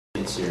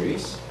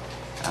series,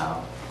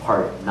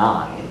 part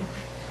 9,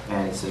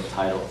 and it's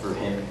entitled "For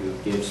Him Who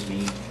Gives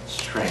Me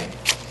Strength."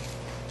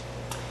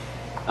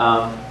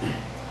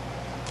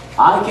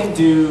 I can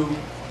do,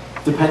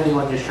 depending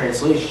on your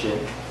translation,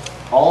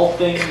 all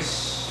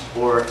things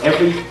or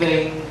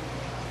everything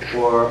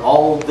or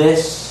all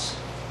this.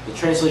 The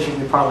translation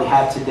we probably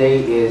have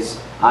today is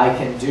I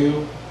can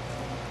do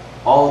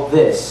all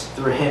this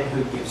through Him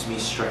who gives me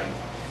strength.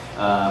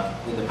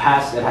 In the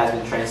past it has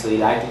been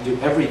translated I can do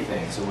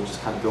everything, so we'll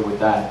just kind of go with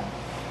that.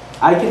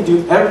 I can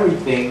do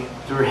everything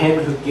through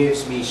Him who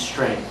gives me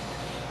strength.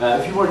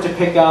 If you were to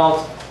pick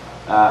out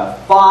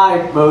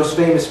 5 most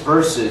famous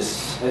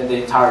verses in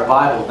the entire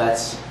Bible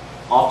that's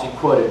often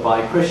quoted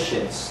by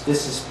Christians,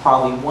 this is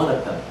probably one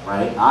of them,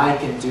 right? I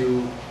can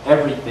do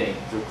everything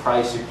through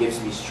Christ who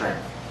gives me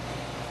strength.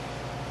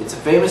 It's a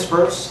famous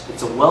verse.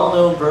 It's a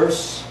well-known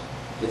verse.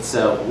 It's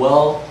a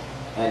well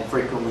and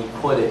frequently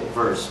quoted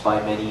verse by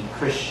many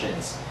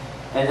Christians.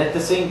 And at the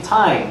same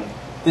time,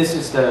 this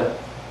is the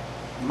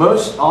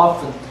most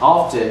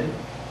often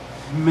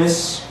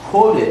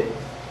misquoted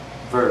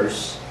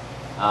verse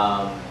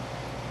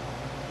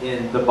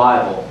in the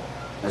Bible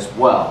as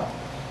well.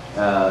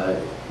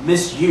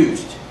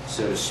 Misused,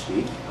 so to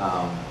speak.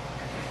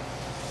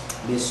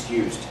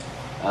 Misused.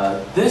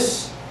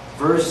 This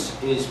verse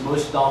is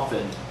most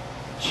often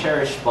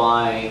cherished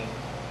by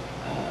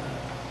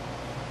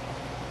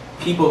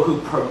people who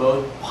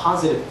promote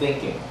positive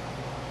thinking.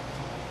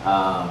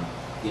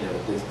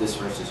 This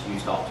verse is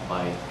used often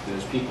by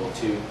those people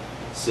to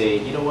say,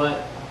 you know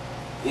what,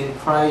 in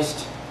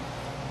Christ,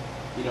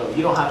 you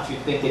don't have to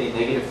think any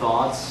negative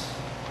thoughts.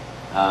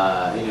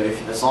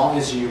 As long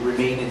as you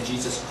remain in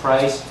Jesus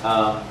Christ,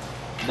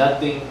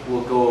 nothing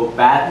will go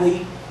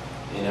badly.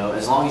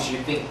 As long as you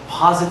think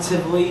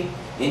positively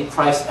in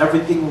Christ,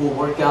 everything will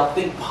work out.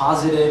 Think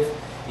positive.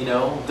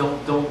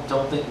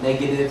 Don't think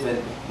negative,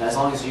 and as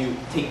long as you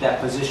take that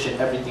position,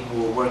 everything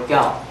will work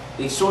out.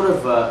 They sort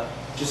of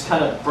just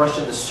kind of brush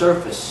on the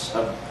surface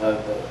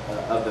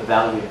of the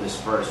value of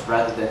this verse,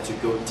 rather than to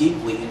go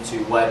deeply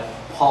into what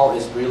Paul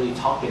is really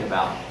talking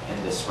about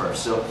in this verse.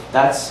 So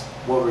that's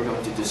what we're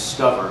going to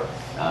discover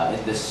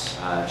in this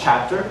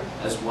chapter,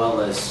 as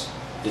well as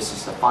this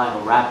is the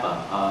final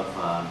wrap-up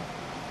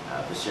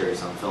of the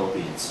series on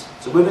Philippians.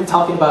 So we've been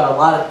talking about a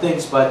lot of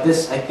things, but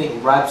this, I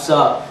think, wraps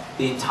up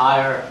the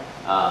entire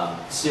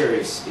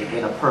series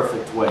in a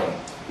perfect way.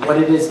 What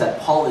it is that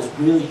Paul is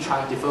really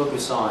trying to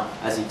focus on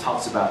as he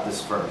talks about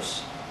this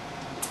verse.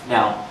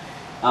 Now,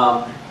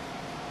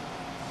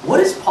 what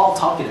is Paul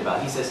talking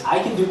about? He says, I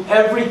can do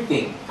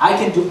everything. I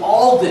can do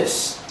all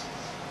this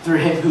through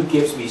Him who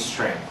gives me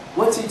strength.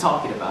 What's he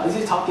talking about? Is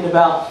he talking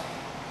about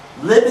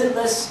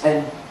limitless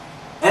and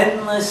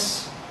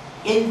endless,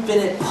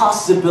 infinite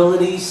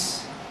possibilities?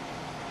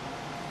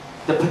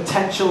 The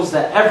potentials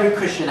that every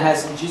Christian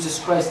has in Jesus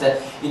Christ,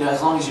 that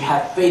as long as you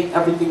have faith,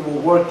 everything will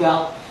work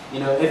out.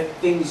 If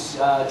things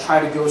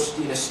try to go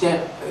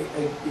stand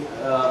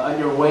on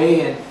your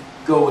way and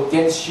go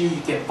against you,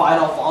 you can fight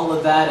off all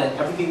of that, and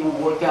everything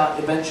will work out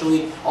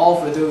eventually. All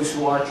for those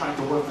who are trying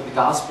to work for the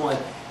gospel. And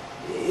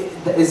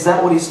is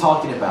that what he's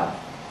talking about?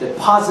 The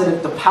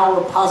power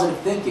of positive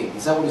thinking.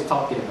 Is that what he's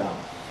talking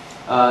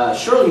about?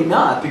 Surely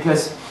not,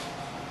 because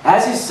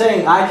as he's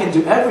saying, I can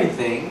do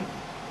everything,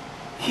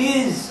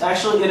 he's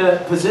actually in a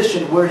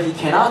position where he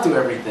cannot do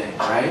everything,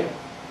 right?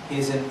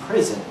 He's in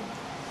prison.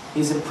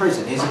 He's in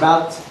prison. He's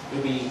about to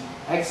be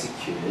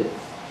executed,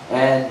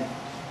 and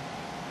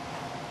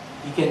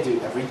he can do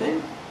everything?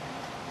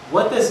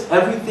 What does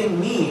everything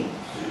mean?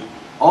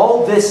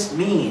 All this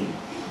mean?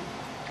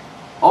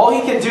 All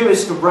he can do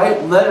is to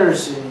write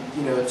letters and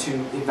to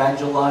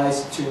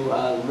evangelize to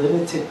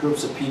limited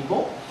groups of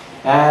people,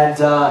 and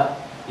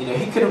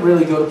he couldn't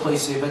really go to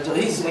places to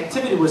evangelize. His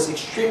activity was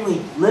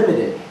extremely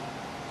limited.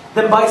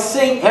 Then by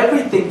saying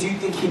everything, do you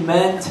think he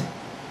meant,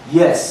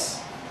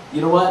 yes, you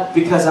know what,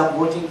 because I'm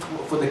working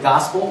for the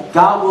gospel,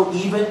 God will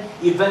even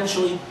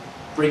eventually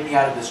bring me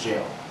out of this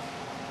jail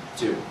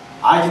too.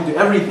 I can do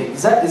everything.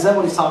 Is that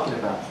what he's talking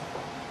about?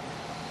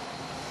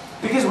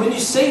 Because when you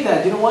say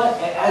that, you know what,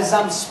 as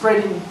I'm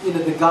spreading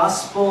the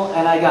gospel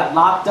and I got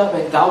locked up,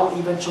 and God will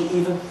eventually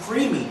even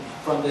free me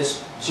from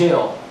this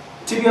jail,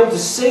 to be able to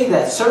say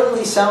that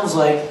certainly sounds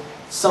like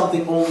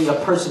something only a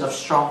person of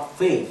strong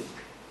faith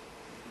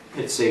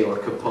could say or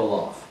could pull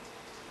off.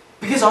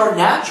 Because our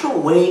natural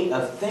way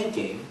of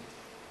thinking,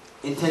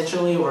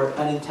 intentionally or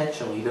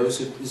unintentionally, those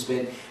who's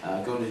been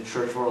going to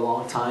church for a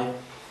long time,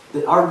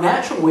 our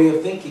natural way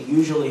of thinking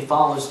usually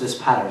follows this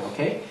pattern,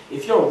 okay?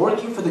 If you're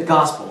working for the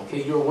gospel,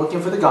 okay, you're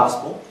working for the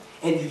gospel,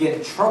 and you get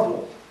in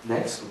trouble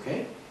next,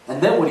 okay?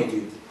 And then what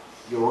do?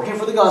 You're working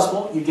for the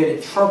gospel, you get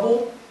in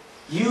trouble,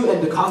 you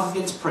and the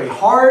congregants pray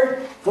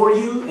hard for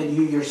you and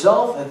you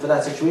yourself and for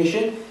that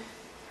situation.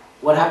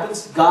 What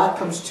happens? God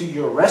comes to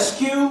your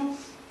rescue,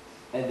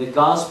 and the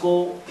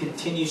gospel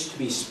continues to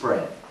be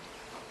spread.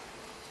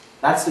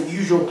 That's the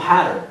usual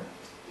pattern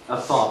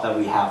of thought that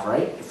we have,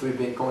 right? If we've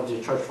been going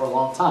to church for a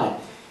long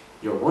time.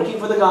 You're working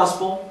for the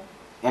gospel,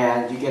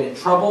 and you get in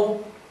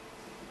trouble,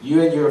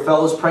 You and your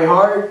fellows pray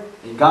hard,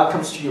 and God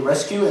comes to your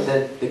rescue, and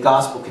then the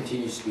gospel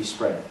continues to be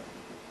spread.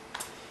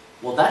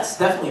 Well, that's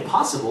definitely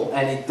possible,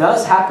 and it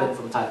does happen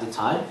from time to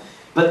time,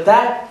 but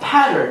that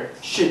pattern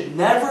should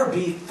never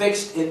be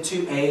fixed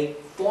into a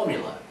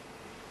formula.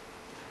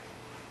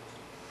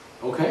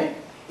 Okay?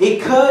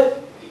 It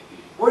could,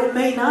 or it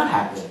may not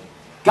happen.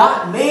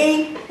 God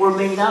may or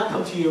may not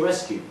come to your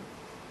rescue.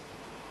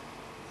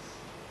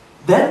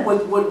 Then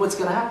what's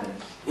going to happen?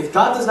 If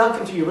God does not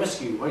come to your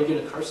rescue, are you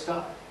going to curse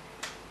God?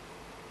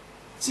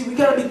 See, we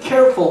got to be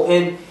careful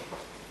in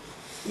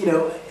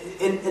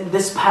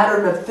this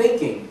pattern of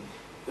thinking.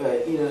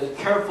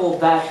 Careful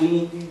that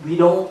we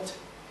don't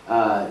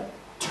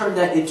turn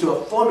that into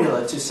a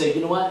formula to say,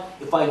 you know what?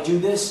 If I do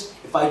this,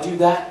 if I do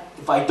that,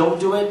 if I don't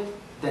do it,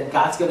 then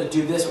God's going to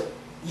do this.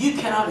 You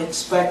cannot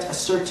expect a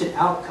certain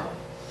outcome,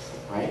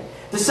 right?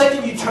 The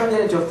second you turn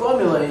that into a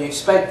formula and you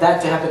expect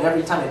that to happen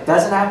every time it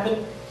doesn't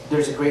happen,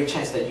 there's a great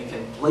chance that you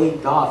can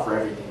blame God for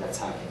everything that's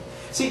happening.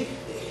 See,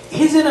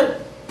 he's in a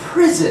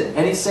prison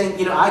and he's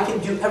saying, I can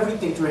do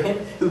everything through him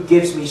who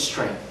gives me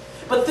strength.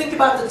 But think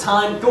about the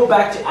time, go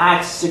back to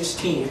Acts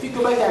 16. If you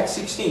go back to Acts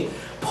 16,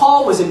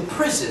 Paul was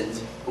imprisoned,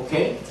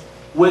 okay,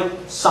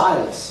 with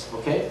Silas,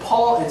 okay?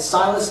 Paul and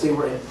Silas, they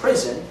were in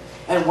prison,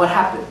 and what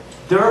happened?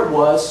 There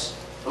was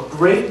a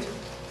great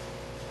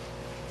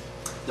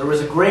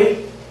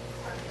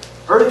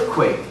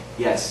earthquake,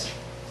 yes,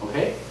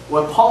 okay?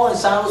 When Paul and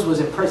Silas was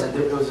in prison,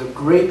 there was a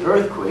great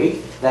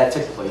earthquake that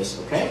took place,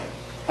 okay?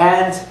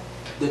 And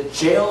the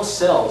jail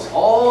cells,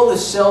 all the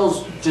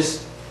cells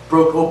just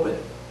broke open.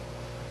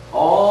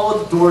 All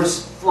the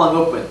doors flung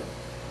open,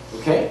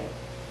 okay?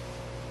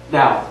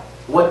 Now,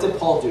 what did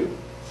Paul do?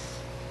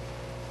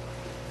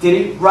 Did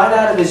he run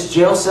out of his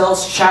jail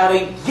cells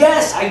shouting,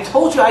 "Yes, I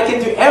told you I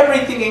can do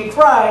everything in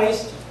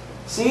Christ"?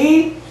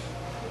 See?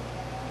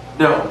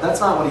 No, that's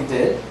not what he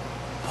did.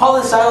 Paul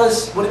and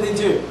Silas, what did they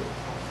do?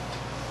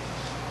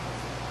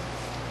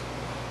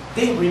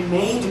 They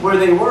remained where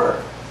they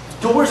were.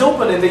 Doors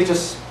open and they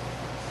just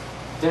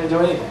didn't do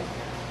anything.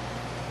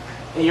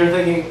 And you're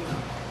thinking,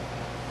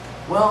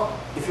 well,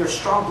 if you're a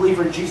strong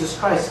believer in Jesus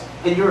Christ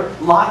and you're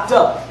locked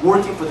up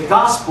working for the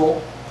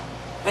gospel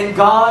and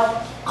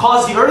God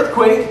caused the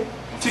earthquake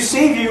to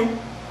save you,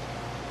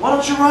 why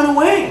don't you run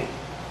away?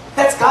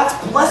 That's God's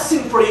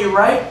blessing for you,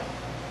 right?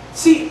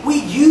 See, we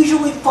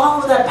usually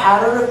follow that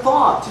pattern of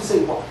thought to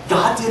say, well,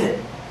 God did it.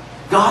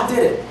 God did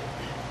it.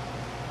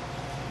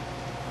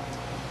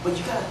 But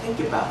you got to think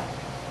about it.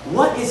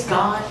 What is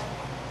God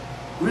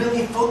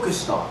really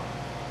focused on?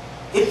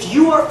 If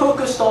you are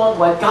focused on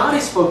what God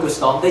is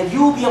focused on, then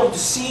you will be able to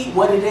see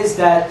what it is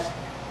that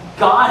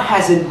God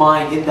has in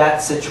mind in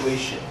that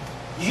situation.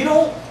 You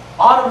don't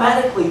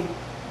automatically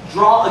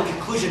draw a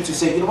conclusion to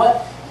say, you know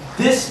what?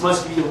 This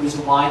must be the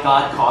reason why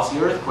God caused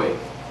the earthquake.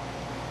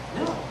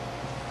 No.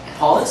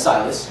 Paul and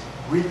Silas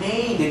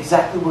remained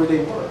exactly where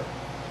they were.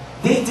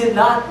 They did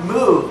not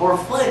move or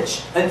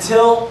flinch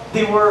until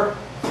they were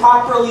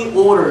properly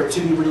ordered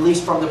to be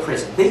released from the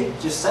prison. They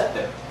just sat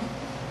there.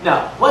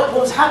 Now, what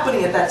was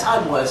happening at that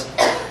time was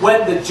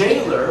when the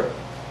jailer,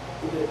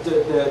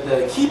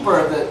 the keeper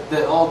of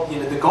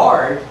the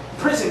guard,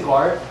 prison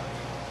guard,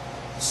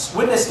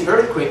 witnessed the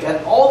earthquake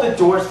and all the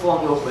doors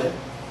flung open,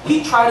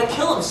 he tried to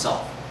kill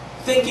himself,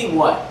 thinking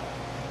what?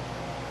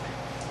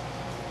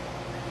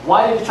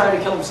 Why did he try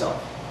to kill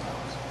himself?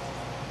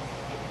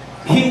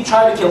 He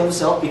tried to kill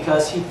himself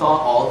because he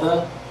thought all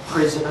the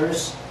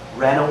prisoners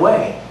ran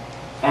away.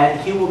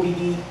 And he will be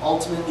the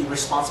ultimately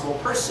responsible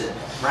person,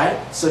 right?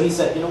 So he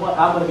said, you know what?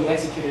 I'm going to be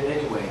executed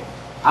anyway.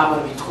 I'm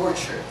going to be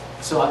tortured.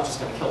 So I'm just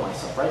going to kill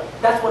myself, right?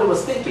 That's what it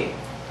was thinking.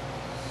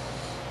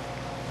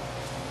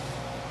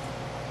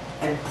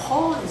 And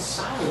Paul and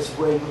Silas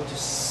were able to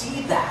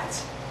see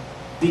that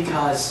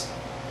because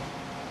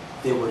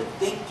they were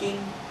thinking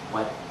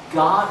what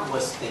God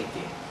was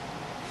thinking.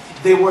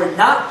 They were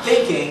not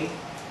thinking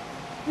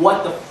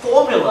what the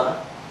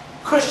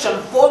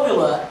Christian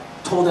formula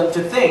told them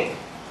to think.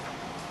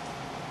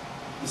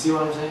 You see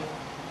what I'm saying?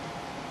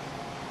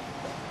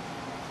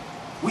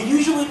 We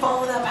usually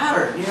follow that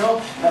pattern,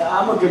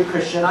 I'm a good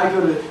Christian. I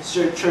go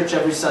to church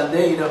every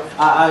Sunday,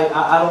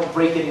 I don't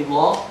break any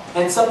law.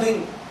 And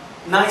something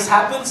nice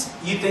happens,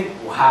 you think,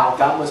 wow,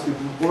 God must be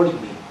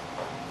rewarding me.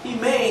 He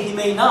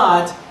may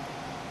not.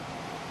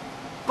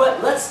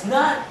 But let's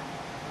not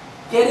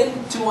get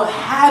into a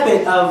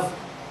habit of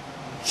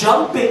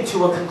jumping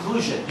to a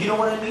conclusion. You know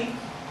what I mean?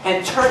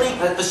 And turning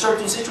a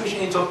certain situation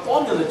into a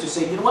formula to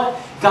say, you know what?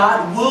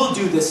 God will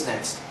do this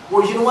next.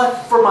 Or you know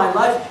what? For my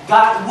life,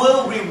 God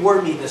will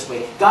reward me this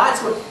way.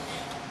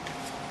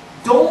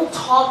 Don't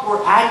talk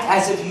or act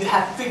as if you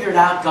have figured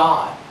out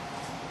God.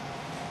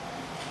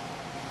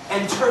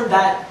 And turn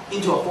that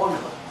into a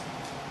formula.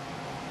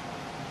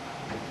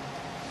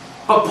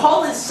 But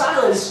Paul and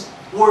Silas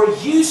were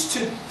used to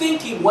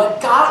thinking what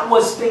God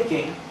was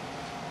thinking.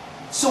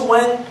 So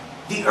when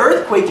the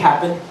earthquake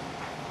happened,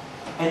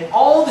 and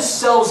all the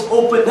cells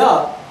opened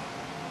up,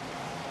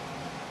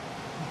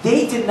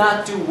 they did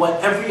not do what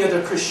every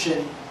other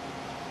Christian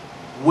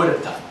would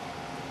have done.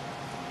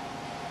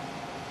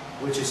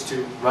 which is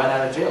to run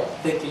out of jail,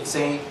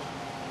 saying,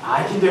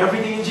 I can do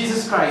everything in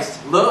Jesus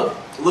Christ. Look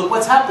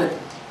what's happened.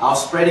 I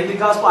was spreading the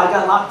gospel. I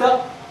got locked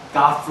up.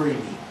 God freed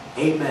me.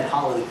 Amen.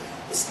 Hallelujah.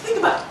 Just think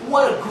about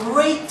what a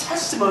great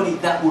testimony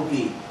that would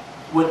be,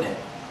 wouldn't it?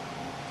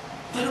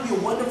 That would be a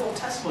wonderful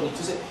testimony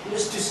to say,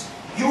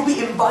 you'll be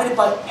invited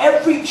by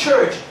every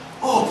church.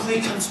 Oh,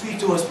 please come speak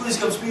to us. Please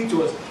come speak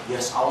to us.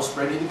 Yes, I was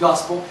spreading the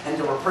gospel and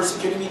they were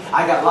persecuting me.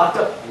 I got locked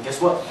up. And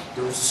guess what?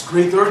 There was this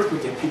great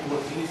earthquake and people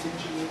were paying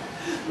attention.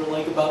 They're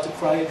like about to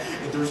cry.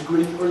 And there was a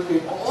great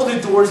earthquake. All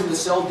the doors in the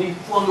cell they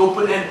flung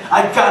open and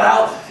I got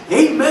out.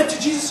 Amen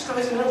to Jesus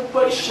Christ. And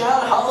everybody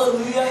shout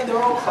hallelujah. And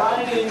they're all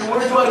crying. And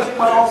where do I get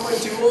my offering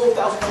to? Oh,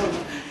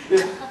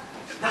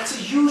 $1,000. That's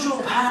a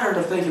usual pattern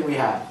of thinking we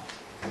have.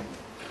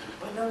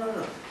 But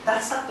no.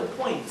 That's not the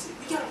point.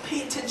 We got to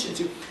pay attention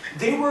to.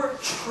 They were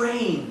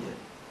trained.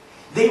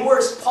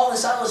 Paul and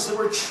Silas, they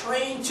were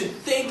trained to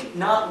think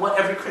not what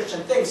every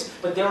Christian thinks,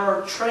 but they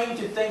were trained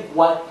to think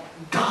what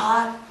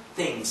God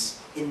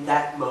thinks in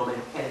that moment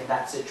and in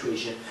that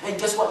situation. And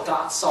guess what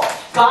God saw?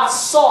 God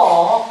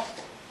saw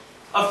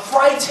a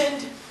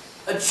frightened,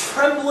 a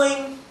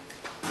trembling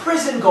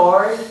prison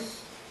guard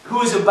who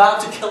was about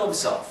to kill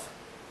himself.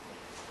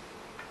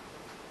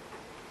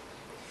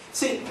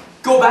 See,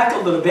 go back a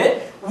little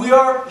bit. We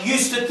are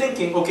used to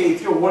thinking, okay,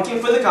 if you're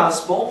working for the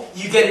gospel,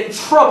 you get in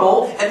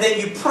trouble, and then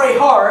you pray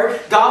hard,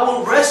 God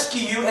will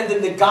rescue you, and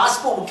then the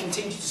gospel will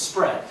continue to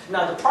spread.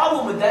 Now, the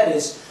problem with that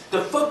is,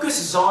 the focus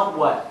is on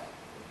what?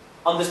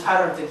 On this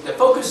pattern of thinking. The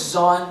focus is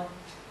on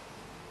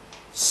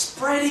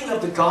spreading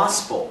of the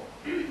gospel.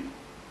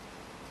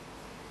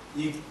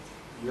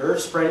 You're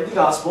spreading the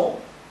gospel,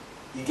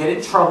 you get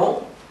in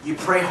trouble, you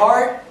pray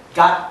hard,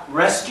 God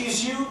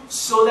rescues you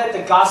so that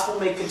the gospel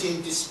may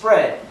continue to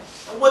spread.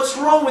 What's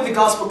wrong with the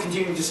gospel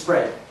continuing to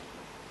spread?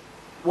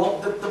 Well,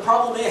 the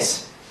problem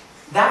is,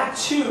 that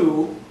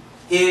too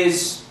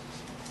is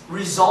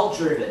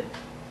result-driven.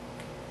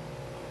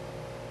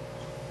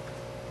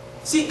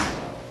 See,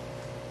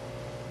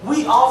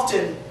 we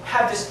often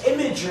have this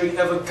imagery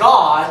of a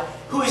God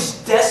who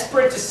is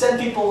desperate to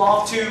send people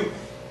off to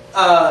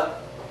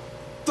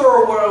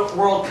third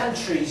world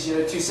countries,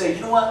 to say,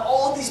 you know what,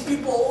 all these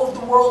people all over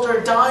the world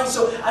are dying,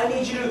 so I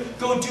need you to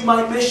go do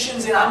my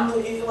missions, and I'm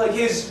like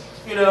his...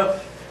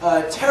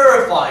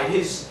 terrified,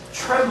 he's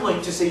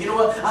trembling to say, you know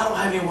what, I don't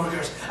have any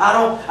workers.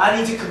 I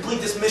need to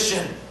complete this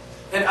mission.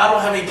 And I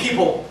don't have any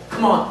people.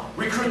 Come on,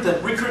 recruit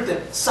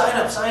them,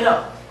 sign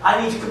up.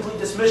 I need to complete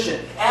this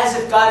mission. As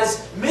if God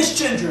is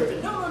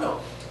mission-driven. No.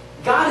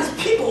 God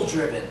is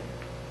people-driven.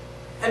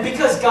 And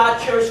because God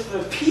cares for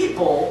the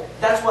people,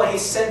 that's why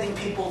He's sending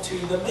people to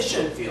the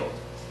mission field.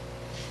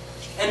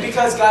 And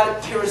because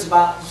God cares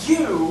about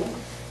you,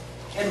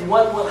 and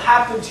what will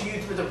happen to you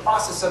through the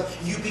process of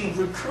you being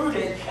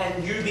recruited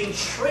and you being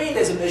trained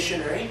as a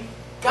missionary,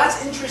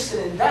 God's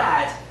interested in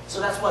that,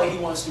 so that's why He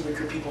wants to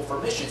recruit people for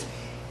missions.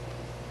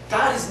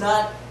 God is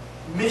not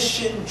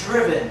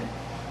mission-driven.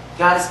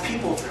 God is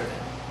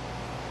people-driven.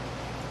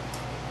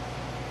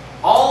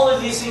 All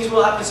of these things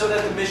will happen so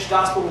that the mission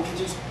gospel will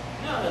continue.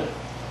 No.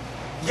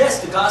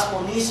 Yes, the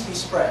gospel needs to be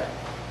spread,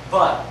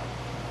 but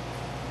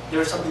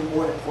there is something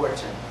more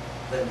important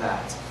than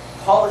that.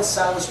 Paul and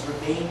Silas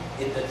remain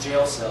in the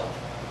jail cell.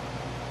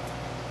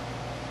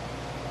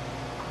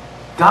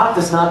 God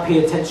does not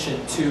pay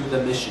attention to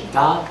the mission.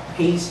 God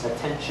pays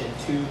attention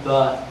to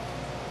the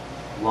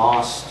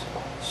lost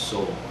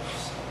souls.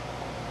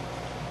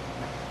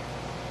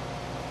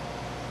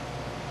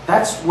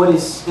 That's what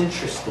He's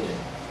interested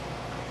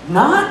in.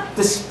 Not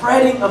the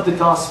spreading of the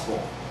gospel.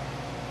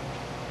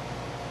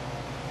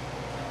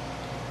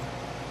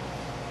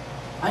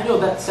 I know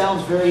that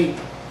sounds very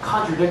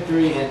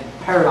contradictory and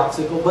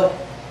paradoxical, but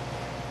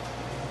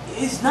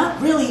He's not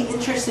really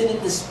interested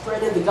in the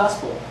spread of the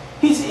gospel.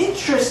 He's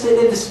interested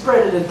in the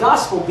spread of the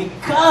gospel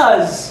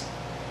because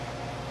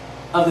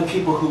of the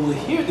people who will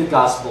hear the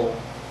gospel.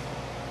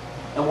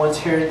 And once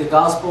hearing the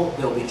gospel,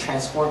 they'll be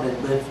transformed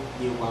and live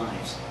new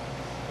lives.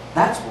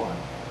 That's why.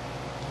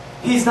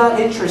 He's not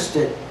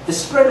interested. The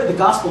spread of the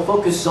gospel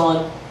focuses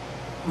on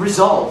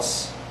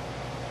results.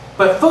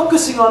 But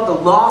focusing on the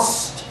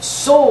lost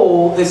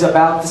soul is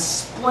about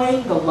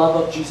displaying the love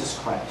of Jesus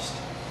Christ.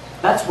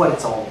 That's what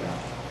it's all about.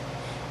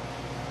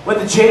 When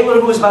the jailer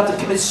who was about to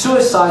commit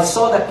suicide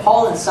saw that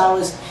Paul and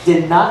Silas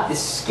did not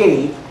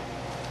escape,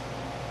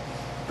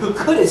 who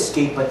could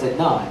escape but did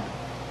not,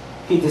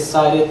 he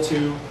decided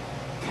to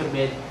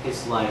commit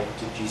his life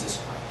to Jesus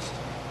Christ.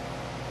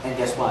 And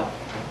guess what?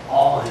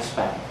 All his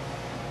family.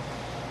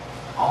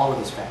 All of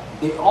his family.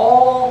 They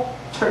all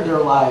turned their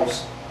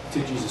lives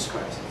to Jesus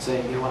Christ and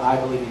saying, you know what, I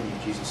believe in you,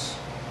 Jesus.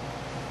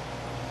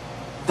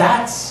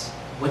 That's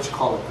what you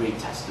call a great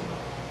testimony.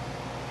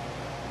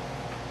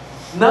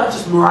 Not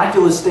just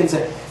miraculous things.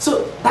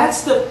 So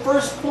that's the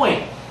first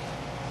point.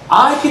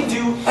 I can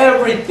do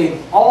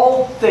everything,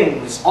 all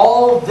things,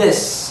 all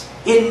this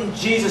in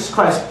Jesus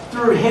Christ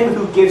through Him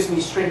who gives me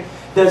strength.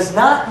 Does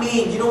not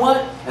mean, you know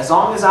what, as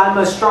long as I'm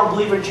a strong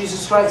believer in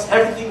Jesus Christ,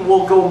 everything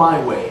will go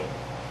my way.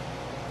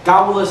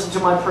 God will listen to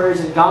my prayers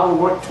and God will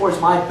work towards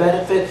my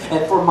benefit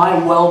and for my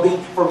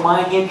well-being, for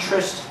my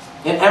interest,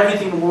 and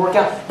everything will work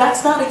out.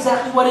 That's not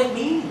exactly what it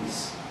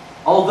means.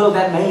 Although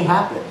that may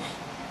happen.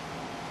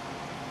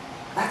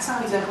 That's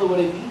not exactly what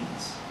it means.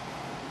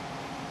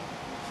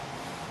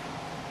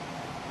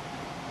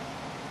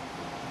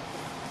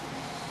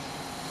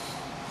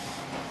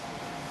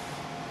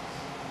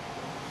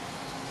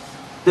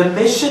 The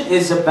mission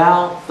is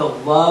about the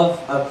love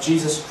of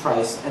Jesus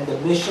Christ, and the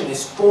mission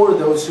is for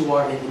those who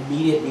are in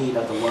immediate need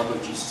of the love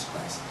of Jesus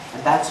Christ.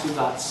 And that's who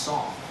God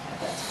saw at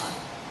that time.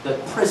 The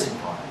prison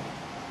guard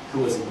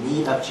who was in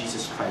need of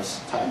Jesus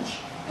Christ's touch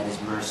and His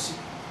mercy.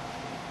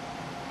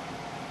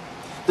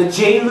 The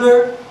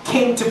jailer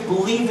came to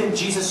believe in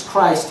Jesus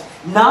Christ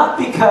not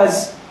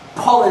because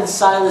Paul and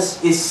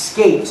Silas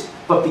escaped,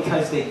 but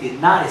because they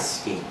did not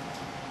escape.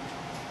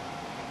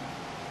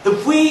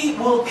 If we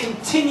will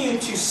continue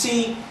to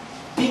see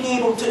being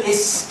able to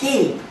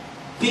escape,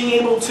 being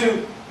able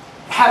to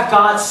have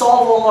God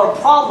solve all our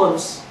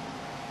problems,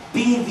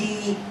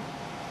 be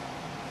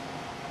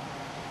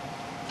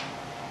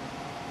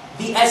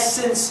the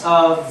essence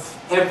of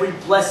every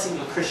blessing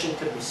a Christian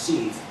could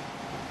receive,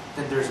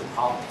 then there's a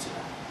problem to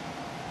that.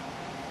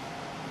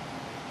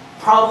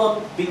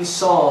 Problem being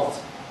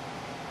solved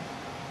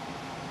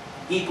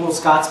equals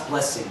God's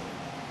blessing.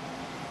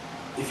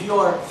 If you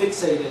are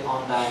fixated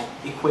on that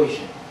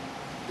equation,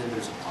 then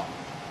there's a problem.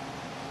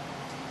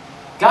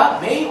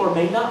 God may or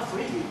may not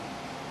free you.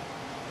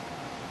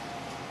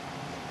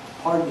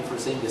 Pardon me for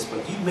saying this,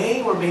 but you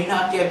may or may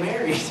not get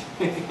married.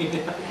 You're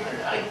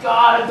like,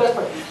 God, I'm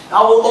desperate.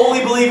 I will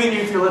only believe in you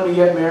if you let me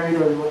get married.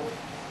 Or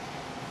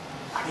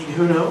I mean,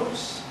 who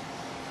knows?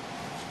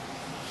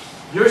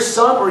 Your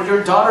son or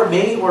your daughter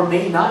may or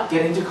may not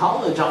get into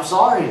college. I'm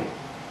sorry.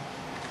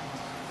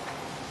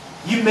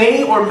 You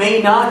may or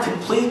may not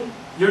complete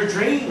your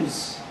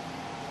dreams.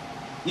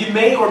 You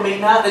may or may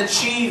not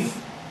achieve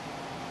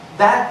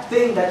that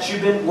thing that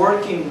you've been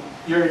working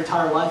your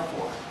entire life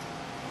for.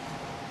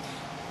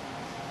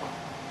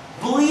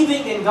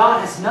 Believing in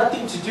God has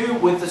nothing to do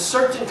with a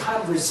certain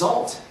kind of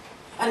result.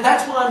 And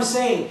that's what I'm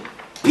saying.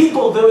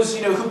 People, those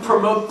who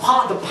promote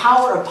the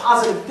power of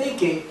positive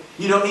thinking,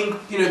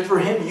 through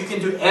Him you can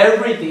do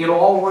everything, it'll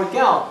all work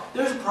out.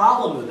 There's a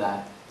problem with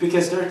that.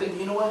 Because they're thinking,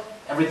 you know what?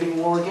 Everything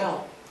will work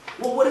out.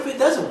 Well, what if it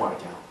doesn't work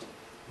out?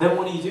 Then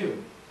what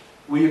do?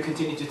 Will you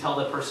continue to tell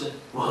that person,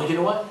 well, you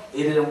know what?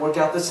 It didn't work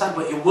out this time,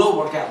 but it will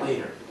work out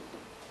later.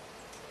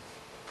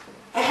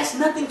 It has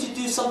nothing to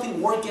do with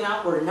something working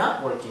out or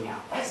not working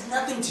out. It has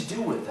nothing to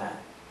do with that.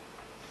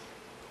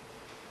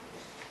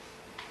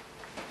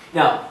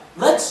 Now,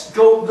 let's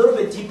go a little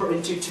bit deeper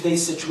into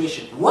today's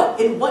situation.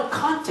 In what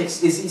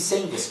context is he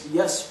saying this?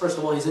 Yes, first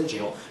of all, he's in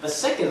jail. But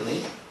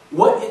secondly,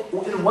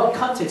 in what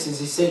context is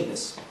he saying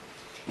this?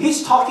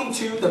 He's talking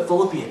to the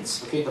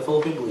Philippians, okay, the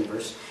Philippian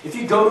believers. If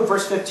you go to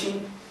verse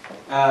 15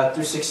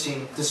 through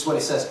 16, this is what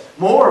he says.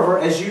 Moreover,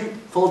 as you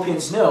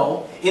Philippians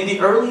know, in the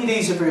early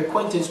days of your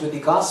acquaintance with the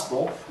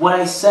gospel, when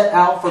I set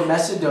out for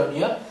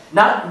Macedonia,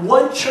 not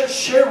one church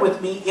shared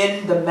with me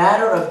in the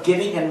matter of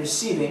giving and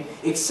receiving,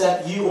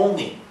 except you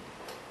only.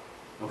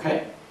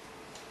 Okay?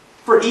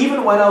 For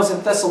even when I was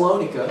in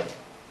Thessalonica,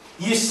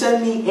 you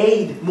sent me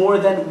aid more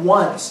than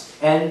once,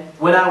 and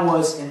when I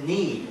was in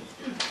need.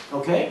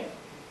 Okay?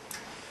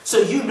 So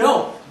you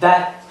know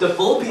that the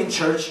Philippian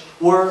church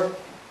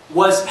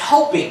was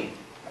helping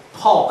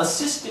Paul,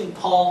 assisting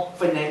Paul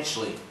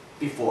financially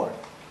before.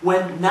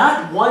 When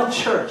not one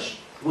church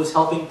was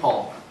helping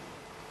Paul,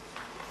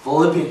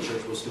 Philippian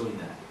church was doing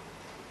that.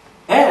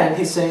 And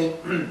he's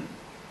saying,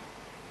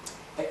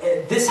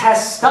 this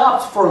has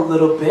stopped for a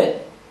little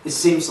bit, it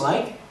seems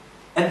like,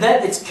 and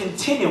then it's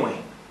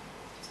continuing.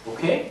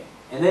 Okay?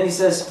 And then he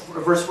says,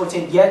 verse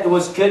 14, yet it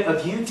was good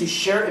of you to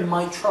share in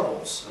my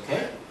troubles.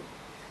 Okay?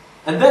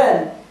 And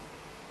then,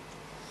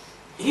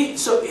 he's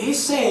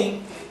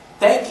saying,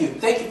 thank you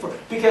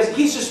because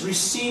he's just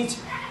received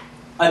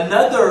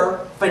another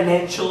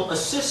financial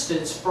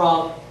assistance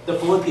from the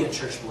Philippian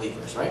church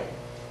believers, right?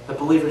 The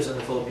believers in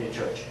the Philippian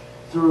church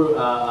through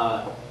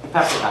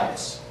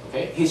Epaphroditus.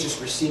 Okay, he's just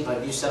received a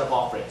new set of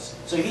offerings.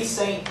 So he's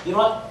saying, you know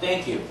what?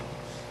 Thank you.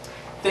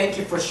 Thank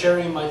you for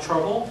sharing my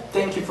trouble.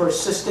 Thank you for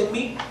assisting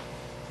me.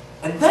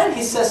 And then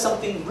he says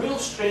something real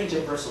strange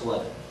in verse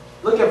 11.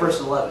 Look at verse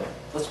 11.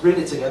 Let's read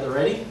it together.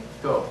 Ready?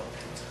 Go.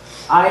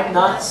 I am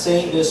not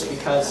saying this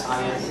because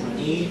I am in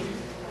need,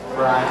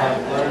 for I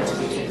have learned to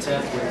be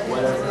content with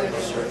whatever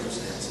the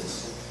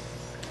circumstances.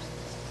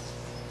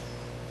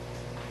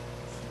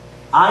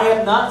 I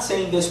am not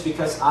saying this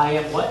because I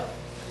am what?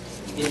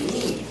 In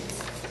need.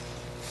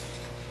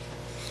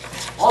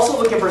 Also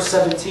look at verse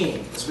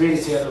 17. Let's read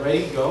it together.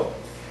 Ready? Go.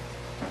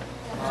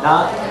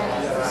 Not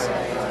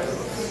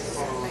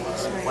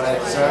what I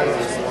desire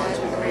is more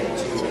to be great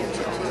to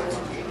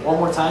you. One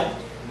more time.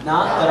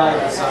 Not that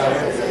I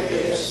desire your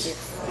gifts.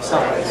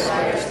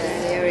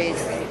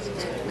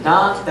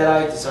 Not that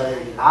I desire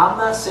you. I'm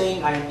not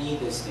saying I need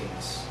these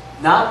things.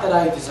 Not that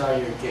I desire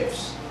your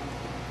gifts.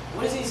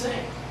 What is he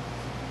saying?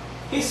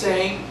 He's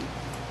saying,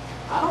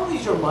 I don't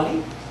need your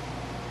money.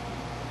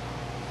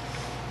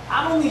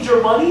 I don't need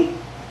your money.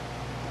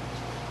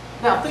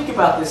 Now think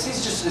about this.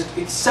 He's just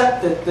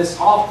accepted this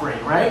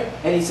offering, right?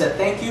 And he said,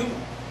 thank you,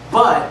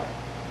 but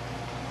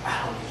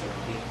I don't need your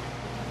money.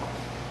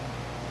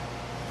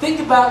 Think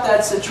about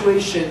that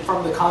situation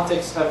from the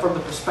context, from the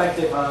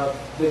perspective of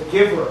the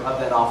giver of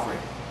that offering.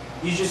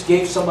 You just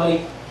gave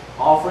somebody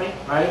offering,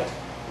 right?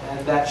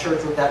 And that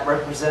church or that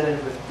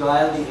representative would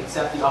gladly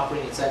accept the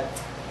offering and said,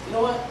 you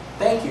know what?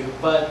 Thank you,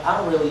 but I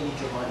don't really need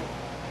your money.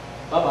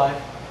 Bye-bye.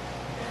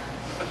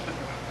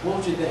 What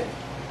would you think?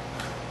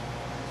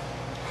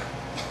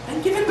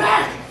 And give it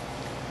back.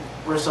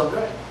 We're so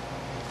good.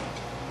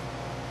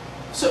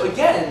 So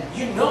again,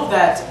 you know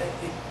that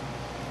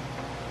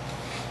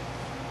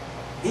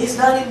he's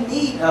not in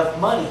need of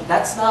money.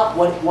 That's not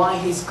why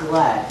he's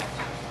glad.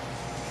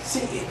 See,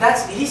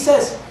 he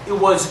says, it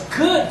was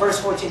good, verse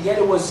 14, yet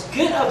it was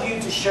good of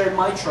you to share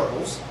my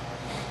troubles.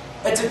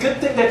 It's a good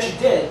thing that you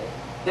did,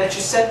 that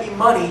you sent me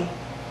money,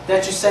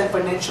 that you sent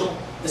financial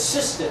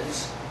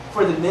assistance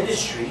for the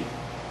ministry.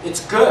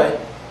 It's good,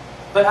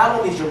 but I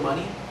don't need your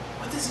money.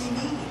 What does he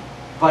mean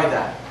by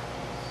that?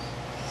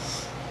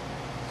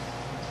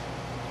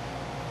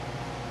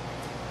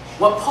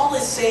 What Paul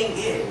is saying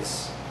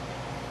is,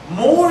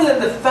 more than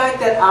the fact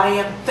that I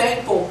am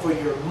thankful for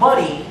your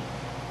money,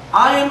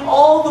 I am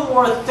all the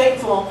more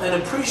thankful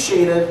and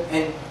appreciative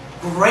and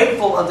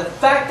grateful of the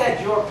fact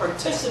that you're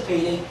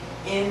participating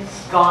in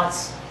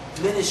God's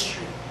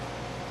ministry.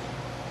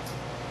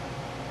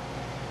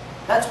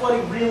 That's what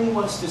he really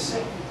wants to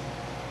say.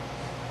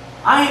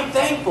 I am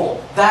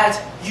thankful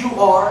that you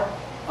are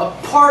a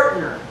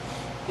partner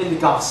in the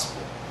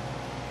gospel.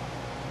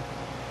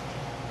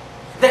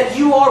 That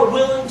you are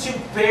willing to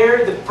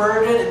bear the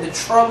burden and the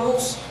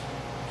troubles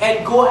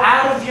and go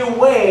out of your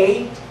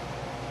way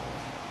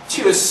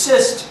to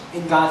assist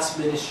in God's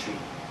ministry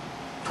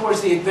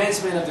towards the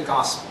advancement of the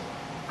gospel.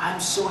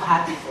 I'm so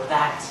happy for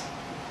that.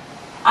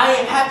 I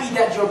am happy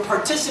that you're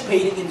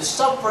participating in the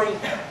suffering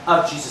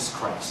of Jesus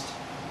Christ.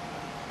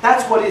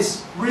 That's what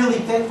he's really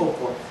thankful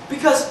for.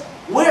 Because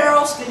where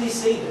else did he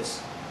say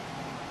this?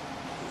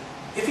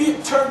 If you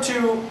turn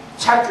to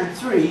chapter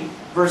 3,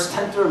 verse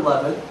 10 through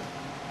 11,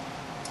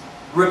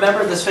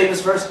 remember this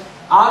famous verse?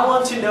 I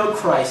want to know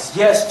Christ,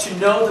 yes, to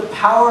know the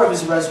power of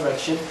his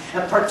resurrection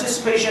and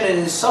participation in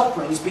his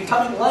sufferings,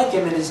 becoming like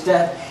him in his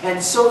death,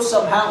 and so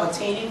somehow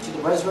attaining to the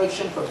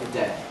resurrection from the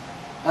dead.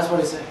 That's what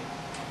he's saying.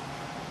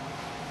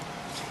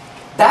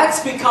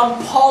 That's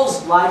become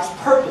Paul's life's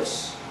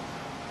purpose.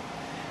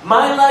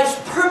 My life's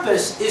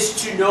purpose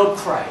is to know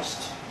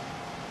Christ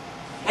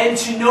and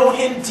to know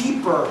him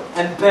deeper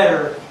and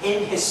better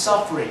in his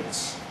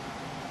sufferings.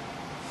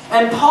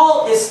 And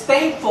Paul is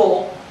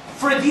thankful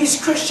for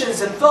these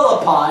Christians in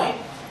Philippi,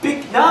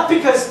 not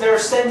because they're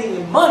sending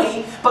him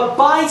money, but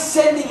by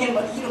sending him,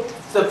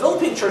 the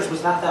Philippine church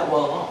was not that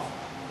well off.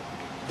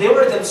 They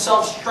were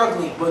themselves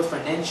struggling both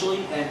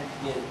financially and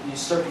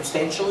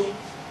circumstantially.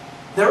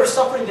 They were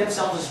suffering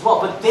themselves as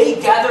well, but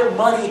they gathered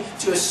money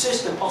to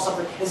assist in Paul's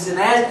suffering.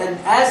 And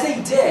as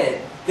they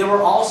did, they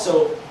were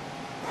also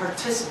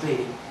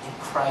participating in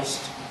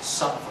Christ's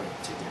suffering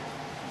together.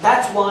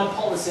 That's why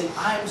Paul is saying,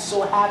 I am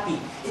so happy.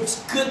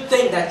 It's a good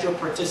thing that you're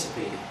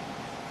participating.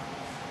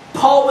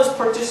 Paul was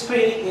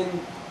participating in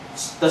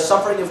the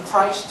suffering of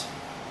Christ,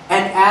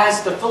 and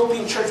as the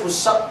Philippine church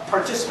was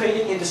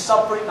participating in the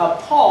suffering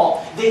of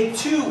Paul, they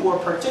too were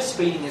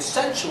participating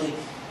essentially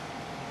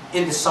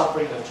in the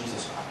suffering of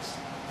Jesus Christ.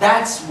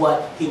 That's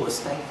what he was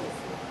thankful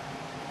for.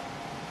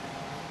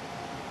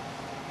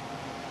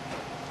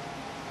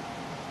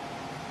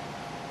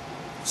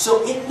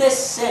 So in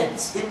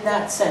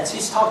that sense,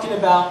 he's talking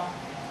about,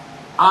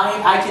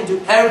 I can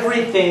do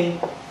everything,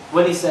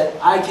 when he said,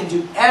 I can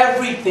do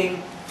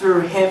everything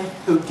through him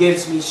who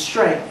gives me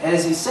strength. And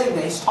as he's saying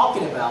that, he's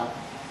talking about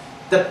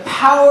the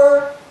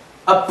power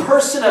a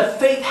person of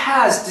faith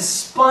has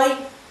despite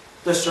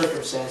the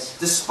circumstance,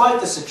 despite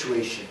the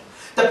situation.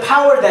 The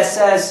power that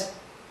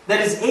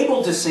is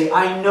able to say,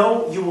 I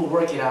know you will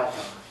work it out.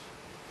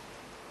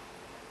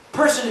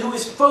 Person who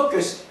is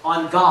focused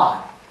on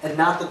God and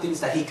not the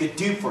things that he could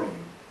do for you.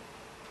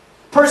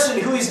 Person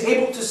who is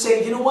able to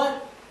say, you know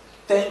what?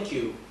 Thank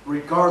you,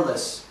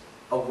 regardless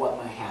of what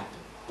might happen.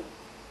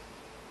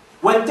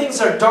 When things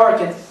are dark,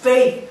 and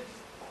faith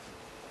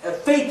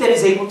that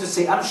is able to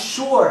say, I'm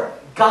sure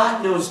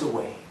God knows the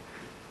way.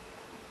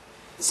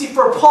 See,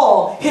 for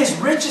Paul, his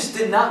riches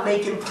did not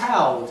make him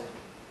proud.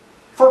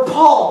 For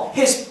Paul,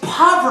 his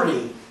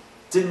poverty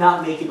did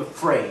not make him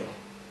afraid.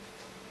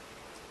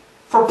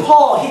 For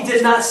Paul, he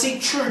did not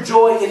seek true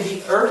joy in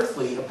the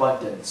earthly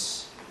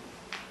abundance.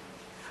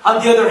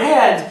 On the other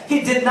hand,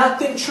 he did not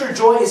think true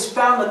joy is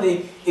found in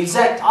the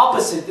exact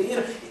opposite.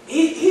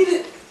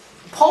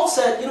 Paul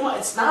said, you know what,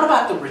 it's not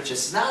about the riches,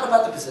 it's not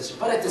about the possession,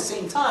 but at the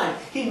same time,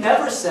 he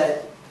never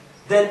said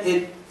that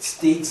it's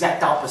the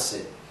exact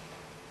opposite.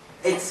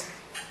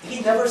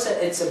 He never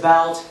said it's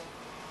about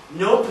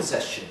no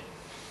possession.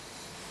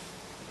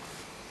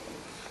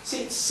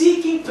 See,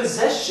 seeking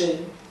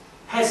possession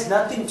has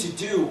nothing to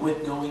do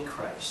with knowing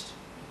Christ.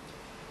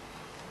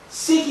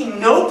 Seeking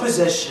no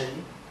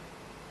possession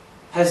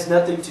has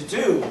nothing to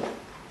do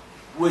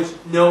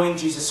with knowing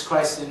Jesus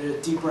Christ in a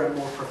deeper and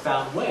more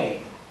profound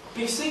way.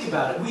 Because think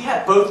about it, we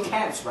have both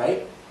camps,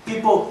 right?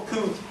 People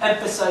who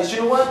emphasize,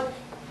 you know what?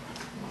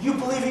 You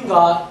believe in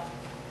God,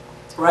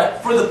 right?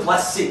 For the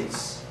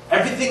blessings.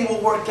 Everything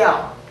will work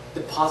out.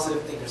 The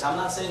positive thinkers. I'm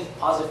not saying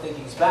positive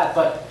thinking is bad,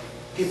 but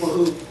people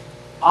who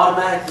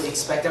automatically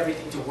expect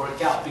everything to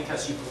work out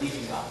because you believe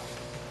in God.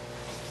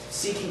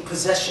 Seeking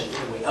possession in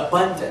a way,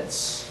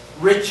 abundance,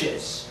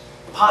 riches,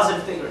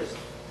 positive thinkers.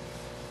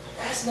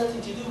 That has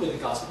nothing to do with the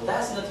gospel. That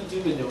has nothing to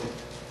do with knowing.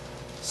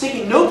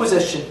 Seeking no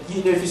possession,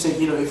 if you say,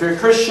 if you're a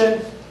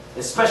Christian,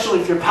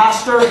 especially if you're a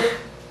pastor,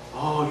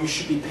 oh, you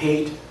should be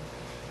paid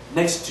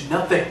next to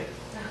nothing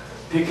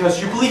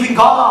because you believe in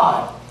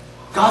God.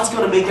 God's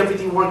going to make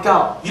everything work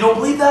out. You don't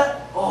believe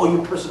that? Oh,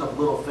 you're a person of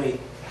little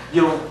faith.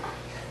 You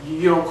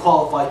don't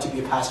qualify to be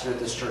a pastor at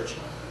this church.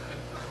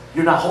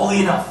 You're not holy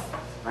enough,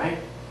 right?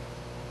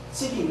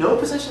 Seeking no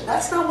possession,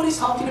 that's not what he's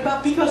talking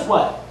about, because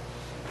what?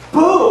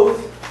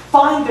 Both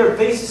find their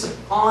basis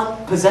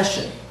on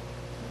possession.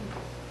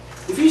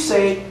 If you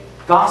say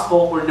gospel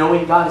or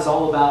knowing God is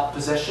all about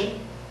possession,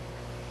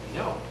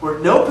 no. Or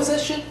no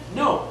possession,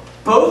 no.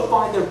 Both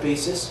find their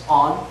basis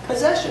on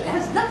possession. It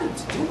has nothing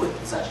to do with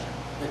possession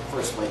in the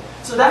first place.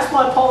 So that's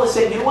why Paul is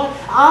saying, you know what?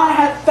 I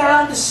have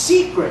found a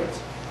secret.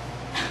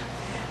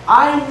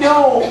 I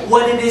know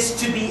what it is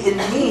to be in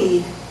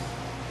need.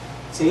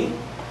 See?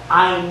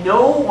 I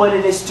know what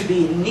it is to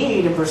be in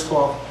need in verse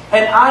 12.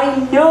 And I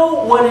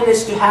know what it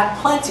is to have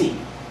plenty.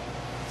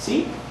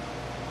 See?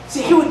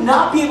 See, he would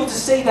not be able to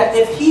say that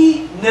if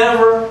he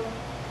never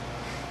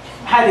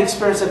had the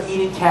experience of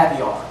eating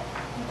caviar.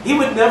 He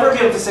would never be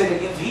able to say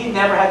that if he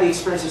never had the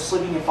experience of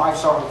sleeping in a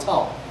 5-star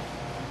hotel.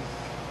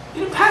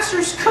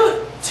 Pastors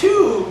could,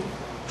 too,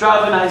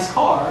 drive a nice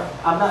car.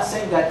 I'm not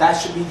saying that that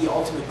should be the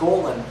ultimate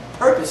goal and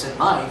purpose in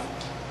life.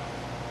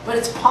 But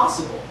it's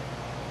possible.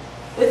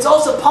 It's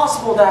also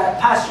possible that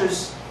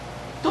pastors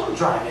don't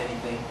drive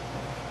anything.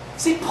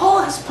 See,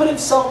 Paul has put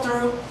himself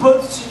through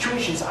both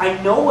situations. I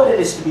know what it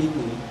is to be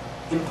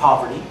in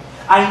poverty.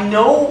 I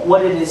know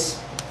what it is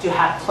to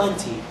have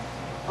plenty,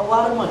 a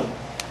lot of money.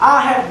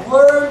 I have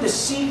learned the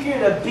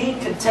secret of being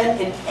content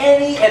in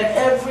any and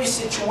every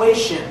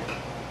situation.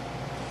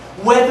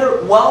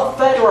 Whether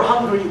well-fed or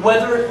hungry,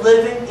 whether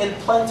living in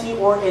plenty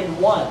or in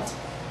want.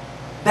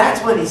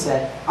 That's when he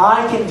said,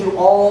 I can do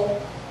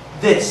all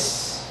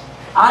this.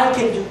 I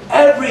can do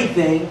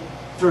everything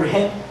through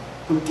him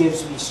who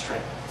gives me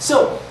strength.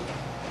 So,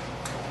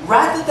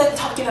 rather than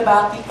talking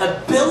about the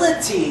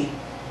ability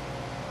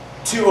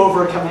to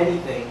overcome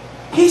anything,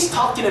 he's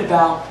talking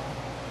about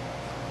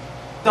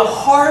the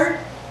heart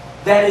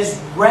that is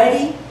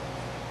ready,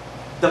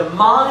 the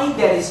mind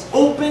that is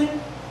open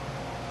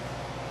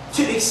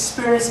to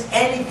experience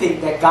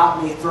anything that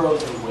God may throw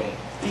your way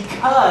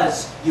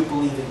because you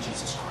believe in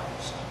Jesus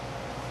Christ.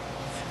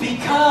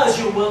 Because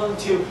you're willing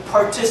to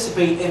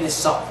participate in His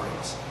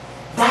sufferings.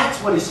 That's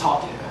what he's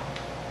talking about.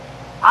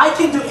 I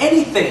can do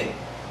anything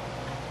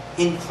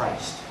in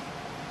Christ.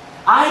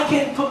 I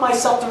can put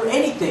myself through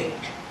anything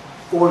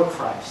for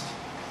Christ.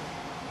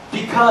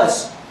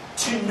 Because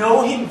to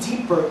know Him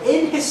deeper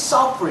in His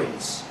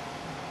sufferings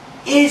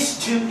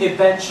is to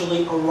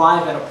eventually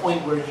arrive at a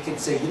point where you can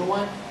say, you know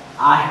what?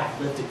 I have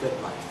lived a good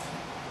life.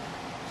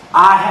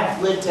 I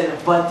have lived an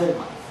abundant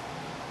life.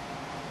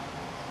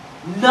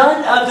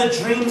 None of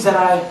the dreams that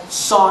I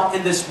sought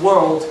in this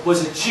world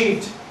was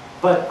achieved,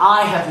 but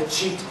I have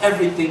achieved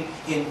everything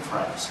in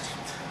Christ.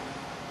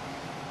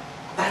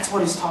 That's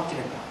what he's talking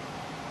about.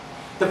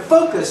 The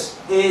focus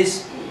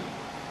is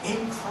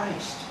in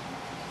Christ.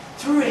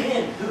 Through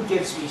Him who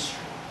gives me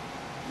strength.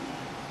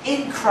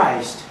 In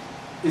Christ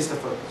is the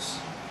purpose.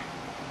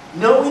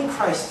 Knowing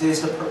Christ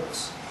is the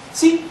purpose.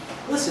 See,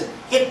 listen,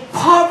 if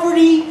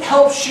poverty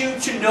helps you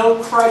to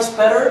know Christ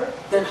better,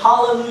 then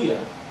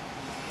hallelujah.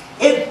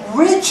 If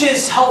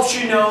riches helps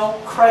you know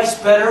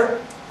Christ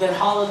better, then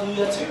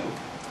hallelujah too.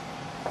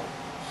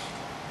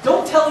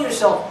 Don't tell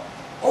yourself,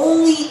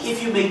 only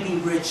if you make me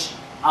rich,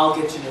 I'll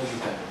get to know you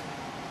better.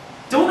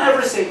 Don't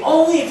ever say,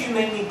 only if you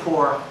make me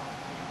poor,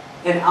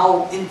 and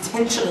I'll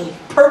intentionally,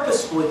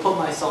 purposefully put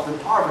myself in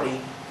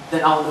poverty,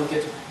 then I'll know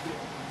get to.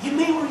 You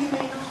may or you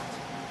may not.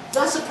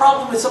 That's the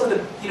problem with some of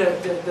the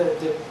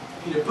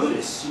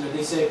Buddhists.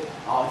 They say,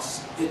 oh,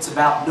 it's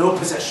about no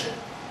possession.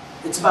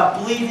 It's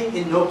about believing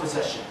in no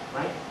possession,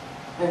 right?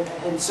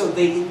 And so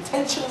they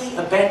intentionally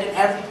abandon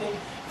everything,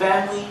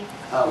 family,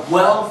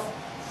 wealth,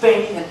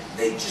 fame, and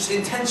they just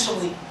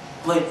intentionally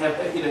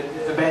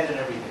abandon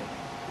everything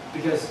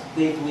because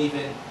they believe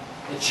in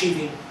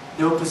achieving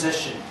no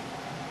possession.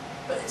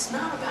 But it's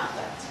not about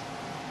that.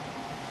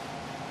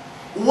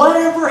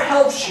 Whatever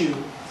helps you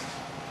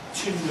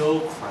to know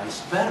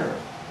Christ better.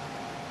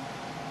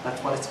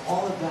 That's what it's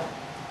all about.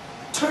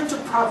 Turn to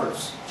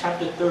Proverbs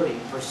chapter 30,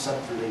 verse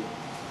 7 through 8.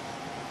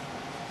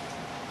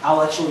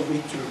 I'll actually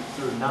read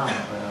through 9,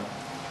 but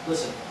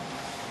listen.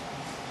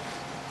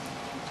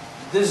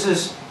 This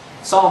is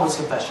Solomon's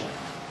confession.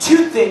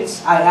 2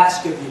 things I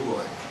ask of you,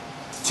 Lord.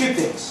 2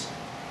 things.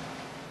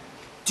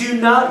 Do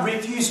not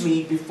refuse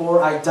me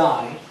before I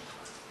die.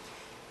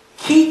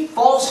 Keep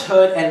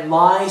falsehood and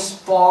lies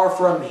far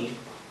from me.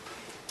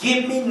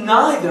 Give me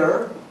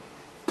neither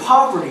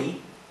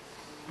poverty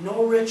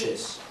nor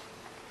riches.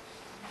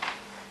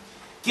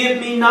 Give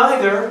me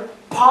neither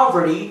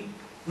poverty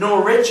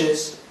nor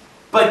riches,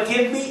 but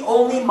give me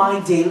only my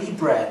daily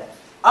bread.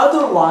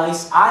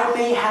 Otherwise, I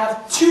may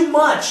have too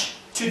much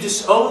to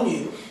disown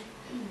you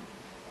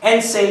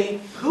and say,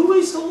 who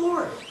is the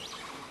Lord?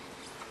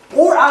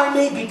 Or I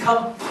may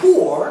become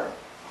poor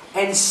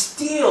and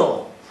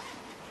steal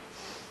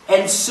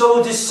and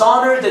so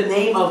dishonor the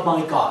name of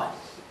my God.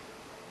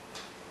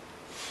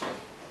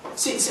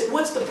 See,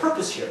 what's the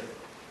purpose here?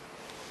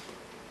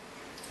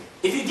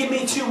 If you give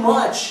me too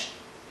much,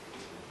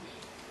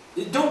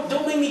 don't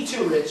make me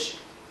too rich,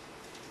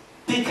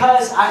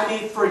 because I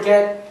may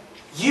forget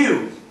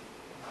you,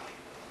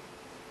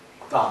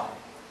 God.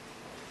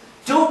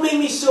 Don't make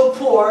me so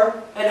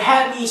poor and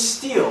have me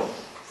steal.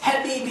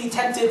 Have me be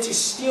tempted to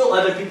steal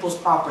other people's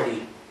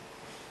property.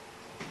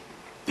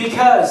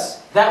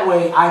 Because that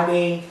way I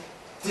may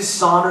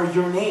dishonor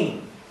your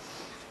name.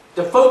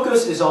 The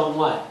focus is on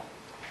what?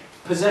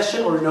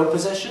 Possession or no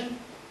possession?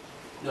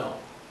 No.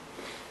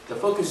 The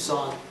focus is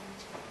on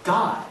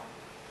God.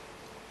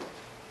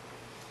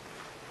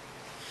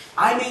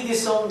 I may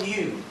disown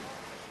you.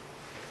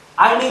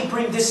 I may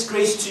bring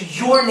disgrace to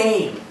your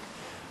name.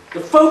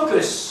 The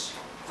focus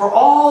for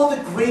all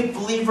the great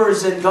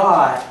believers in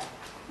God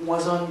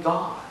was on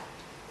God.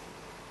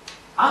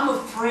 I'm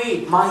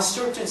afraid my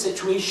certain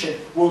situation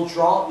will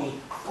draw me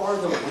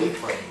farther away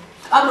from you.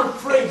 I'm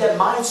afraid that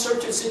my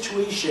certain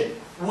situation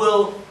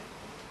will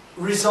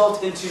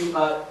result into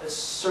a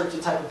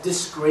certain type of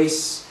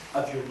disgrace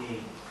of your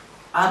name.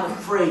 I'm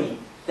afraid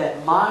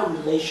that my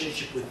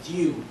relationship with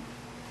you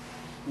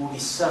will be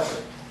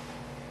severed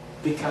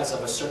because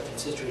of a certain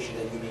situation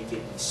that you may give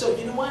me. So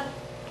you know what?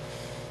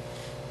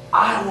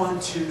 I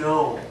want to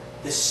know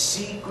the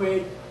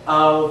secret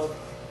of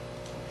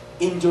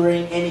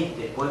enduring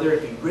anything, whether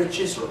it be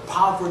riches or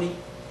poverty,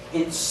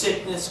 in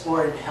sickness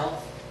or in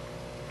health.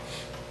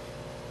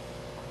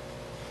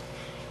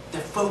 The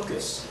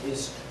focus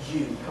is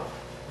you, God.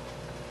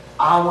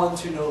 I want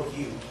to know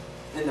you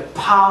and the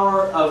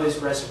power of His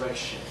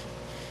resurrection.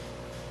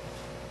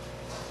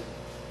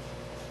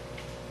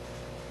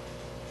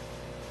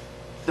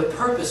 The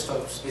purpose,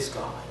 folks, is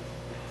God.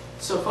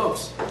 So,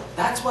 folks,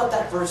 that's what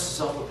that verse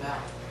is all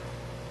about.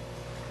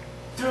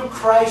 Through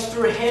Christ,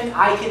 through Him,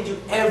 I can do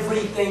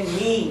everything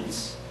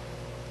means.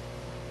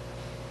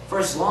 For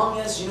as long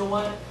as, you know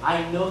what,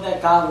 I know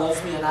that God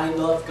loves me and I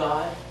love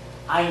God,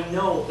 I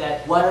know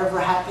that whatever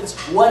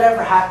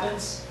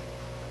happens,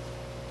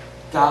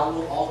 God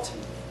will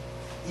ultimately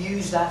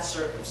use that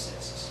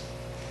circumstances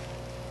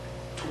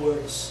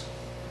towards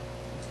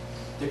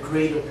the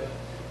greater good,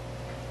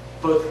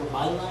 both for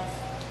my life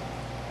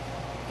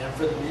and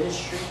for the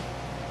ministry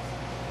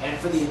and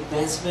for the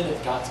advancement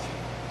of God's kingdom.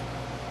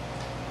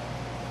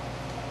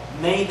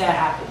 May that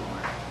happen,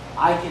 Lord.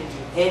 I can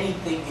do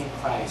anything in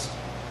Christ.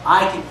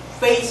 I can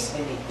face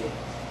anything.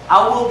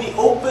 I will be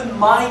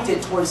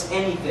open-minded towards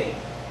anything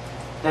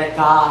that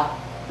God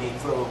may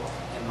throw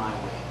in my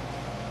way.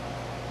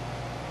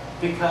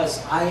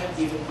 Because I am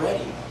even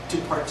ready to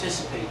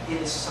participate in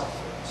His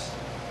sufferings.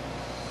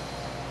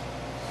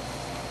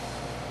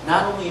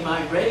 Not only am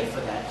I ready for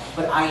that,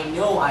 but I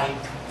know, I am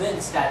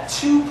convinced that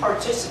to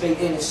participate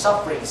in His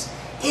sufferings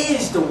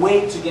is the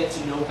way to get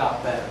to know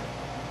God better.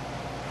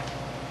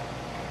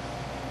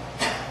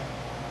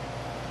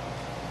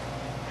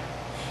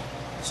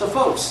 So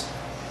folks,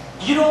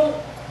 you don't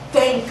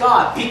thank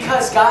God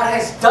because God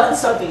has done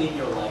something in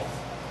your life.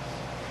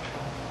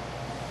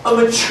 A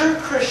mature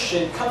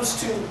Christian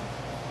comes to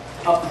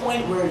a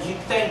point where you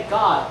thank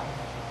God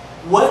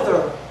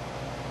whether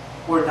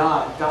or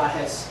not God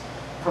has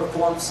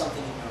performed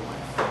something in your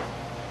life.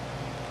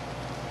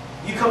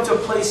 You come to a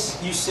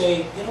place, you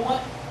say, you know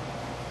what?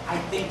 I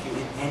thank you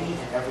in any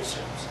and every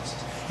circumstance.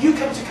 You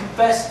come to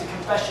confess the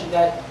confession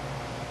that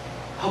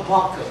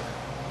Habakkuk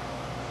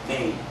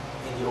made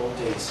in the old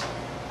days.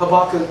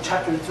 Habakkuk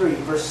chapter 3,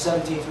 verses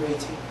 17 through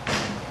 18.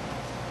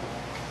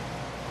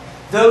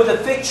 Though the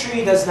fig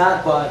tree does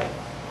not bud,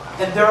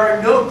 and there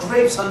are no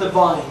grapes on the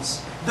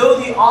vines, though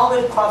the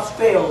olive crop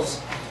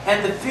fails,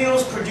 and the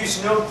fields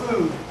produce no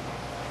food,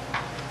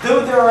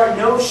 though there are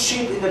no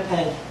sheep in the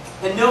pen,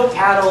 and no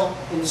cattle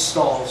in the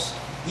stalls,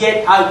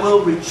 yet I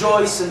will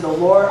rejoice in the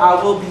Lord,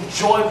 I will be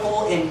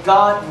joyful in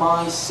God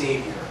my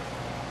Savior.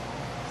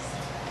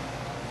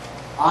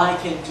 I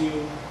can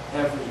do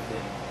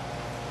everything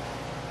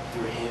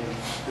through Him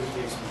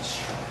who gives me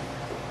strength.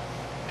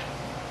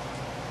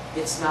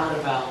 It's not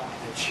about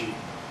achievement.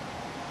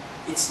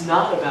 It's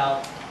not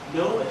about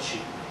no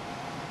achievement.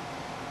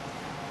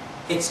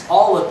 It's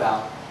all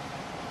about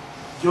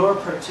your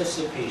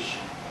participation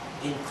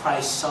in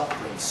Christ's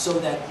suffering so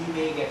that you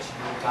may get to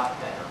know God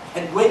better.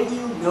 And when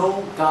you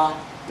know God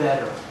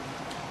better,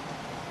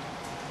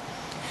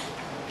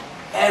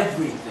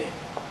 everything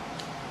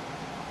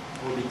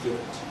will be given to you.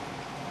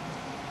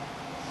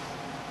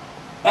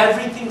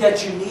 everything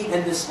that you need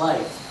in this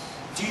life.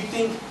 Do you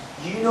think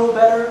you know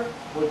better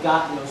or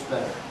God knows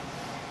better?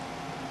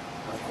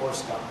 Of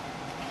course God.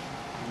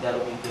 And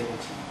that'll be given to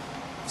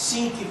you.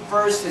 Seek ye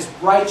first His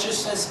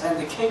righteousness and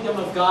the kingdom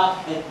of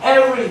God, and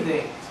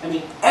everything,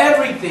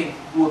 everything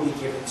will be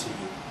given to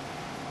you.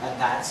 And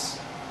that's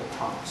the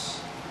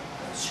promise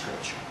of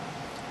Scripture.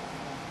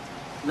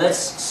 Let's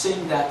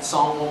sing that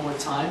song one more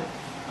time.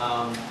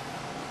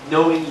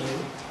 Knowing You.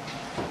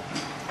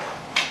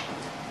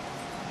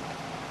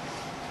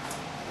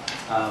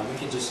 We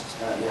can just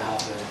have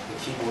the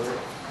keyboard.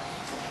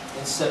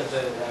 Instead of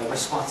the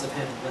responsive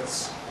hymn,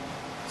 let's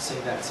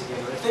sing that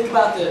together. Think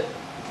about the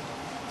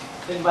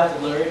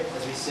lyric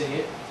as we sing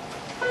it.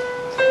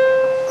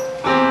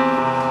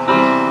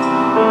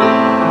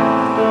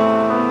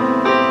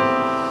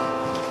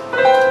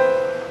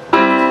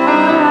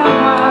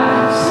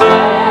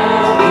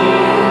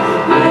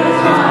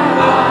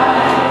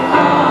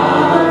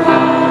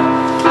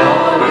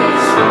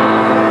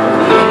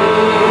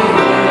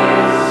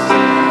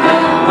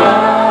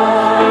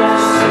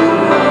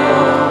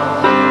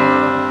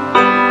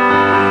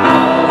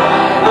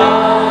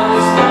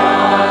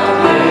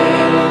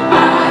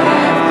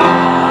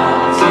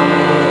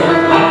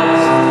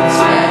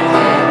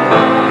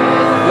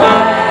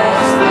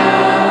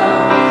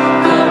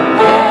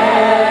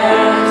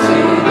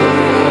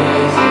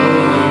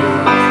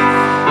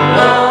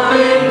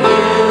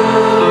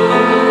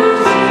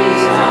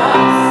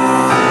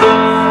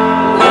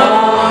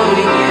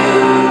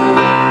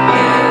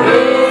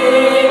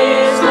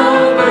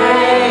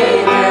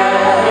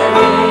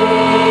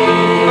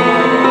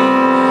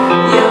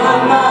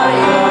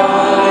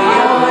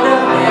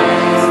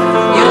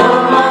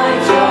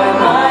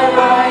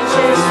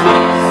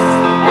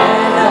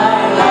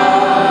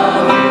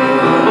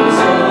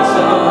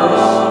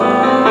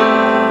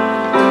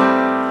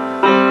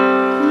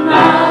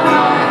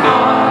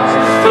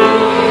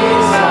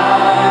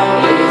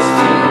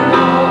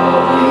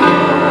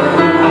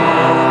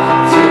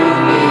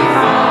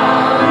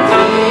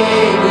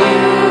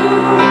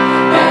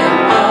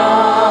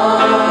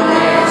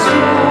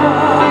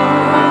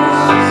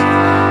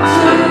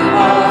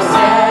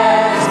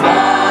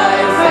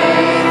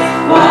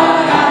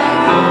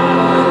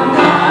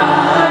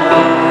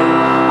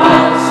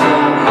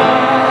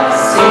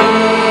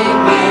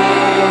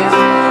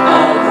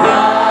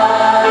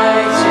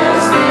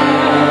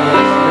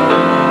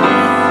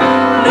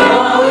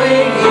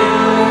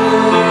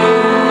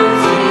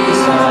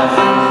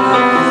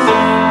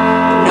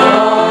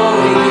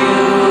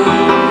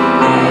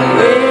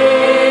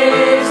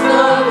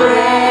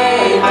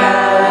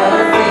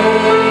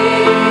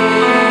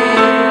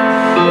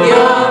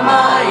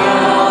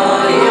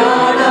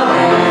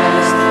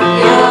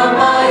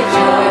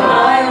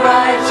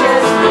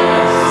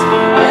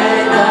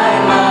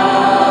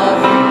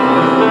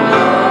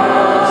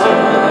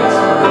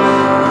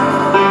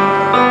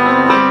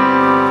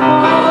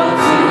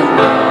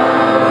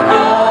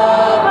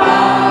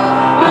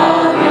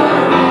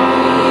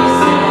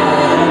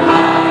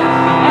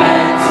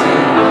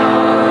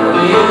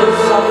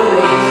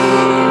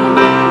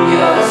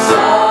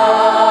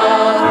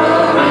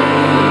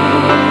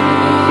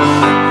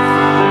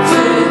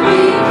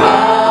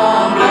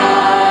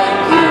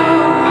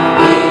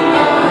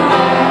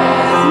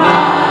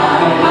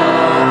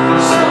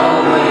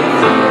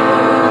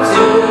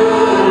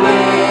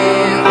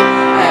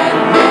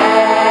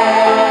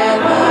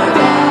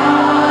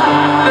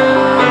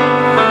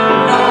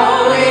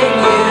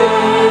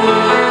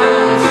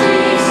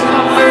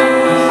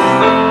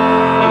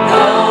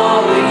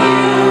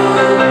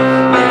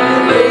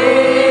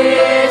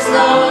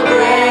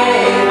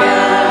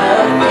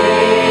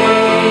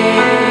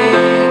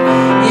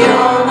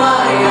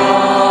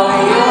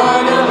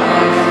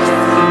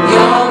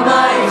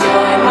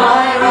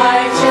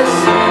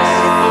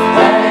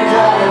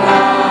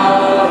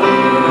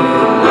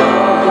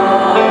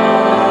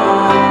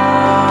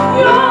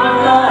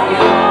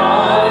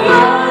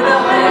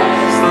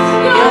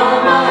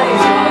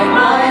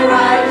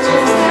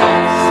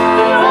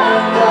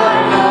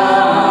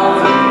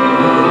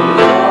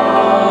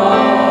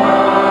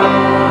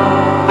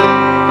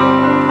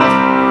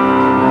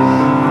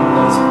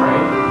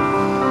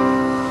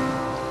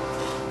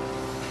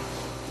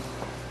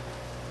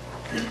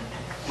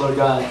 Lord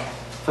God,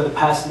 for the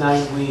past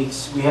 9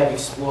 weeks, we have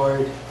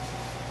explored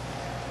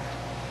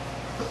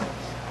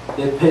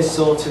the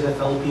epistle to the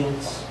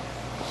Philippians,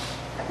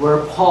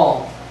 where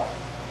Paul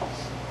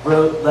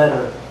wrote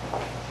letter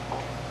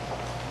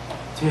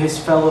to his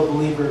fellow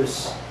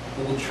believers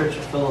in the church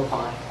of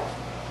Philippi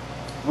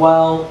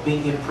while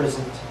being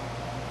imprisoned.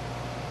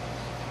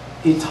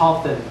 He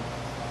taught them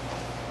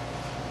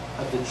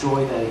of the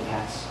joy that he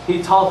has.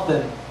 He taught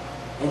them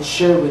and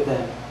shared with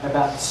them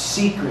about the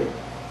secret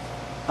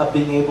of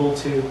being able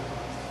to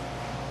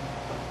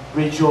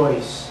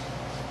rejoice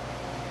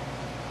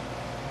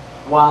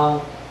while,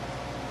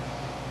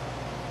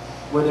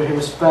 whether he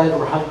was fed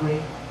or hungry,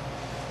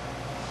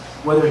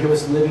 whether he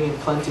was living in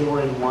plenty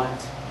or in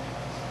want,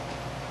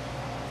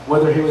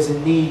 whether he was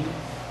in need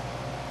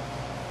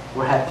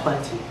or had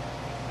plenty.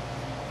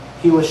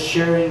 He was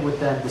sharing with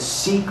them the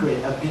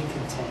secret of being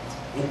content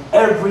in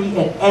every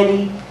and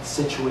any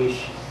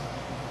situation.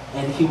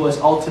 And he was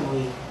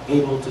ultimately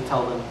able to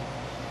tell them,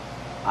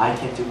 I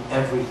can do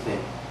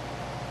everything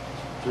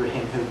through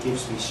him who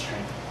gives me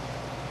strength.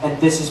 And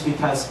this is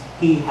because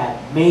he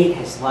had made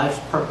his life's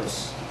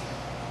purpose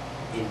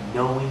in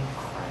knowing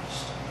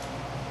Christ.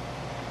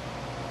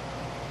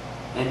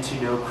 And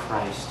to know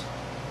Christ,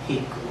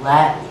 he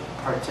gladly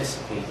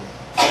participated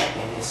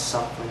in his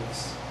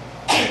sufferings,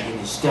 in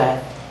his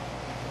death,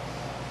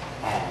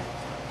 and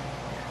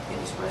in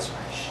his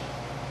resurrection.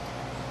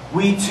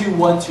 We too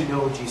want to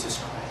know Jesus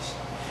Christ.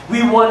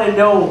 We want to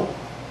know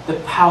the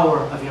power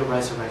of your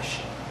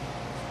resurrection.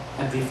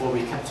 And before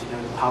we come to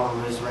know the power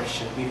of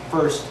resurrection, we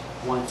first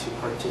want to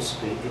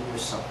participate in your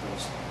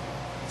sufferings.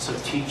 So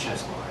teach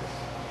us, Lord,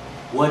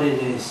 what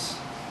it is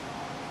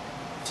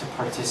to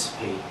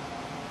participate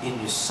in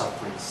your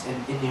sufferings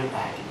and in your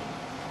agony,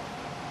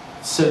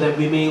 so that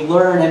we may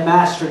learn and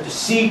master the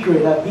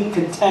secret of being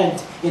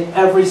content in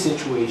every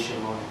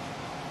situation, Lord.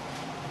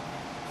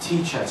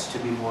 Teach us to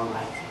be more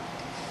like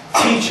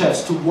you. Teach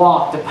us to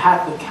walk the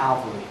path of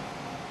Calvary,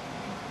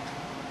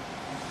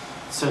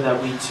 so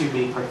that we too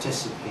may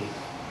participate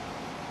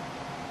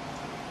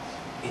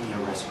in your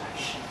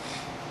resurrection.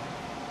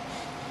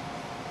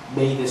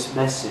 May this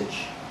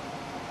message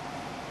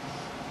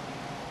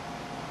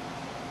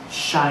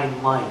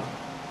shine light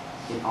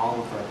in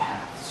all of our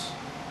paths.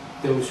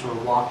 Those who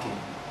are walking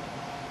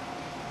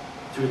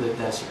through the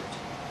desert,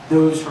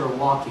 those who are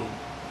walking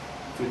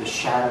through the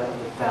shadow of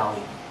the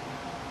valley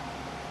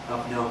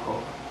of no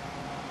hope.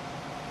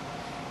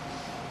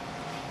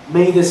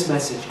 May this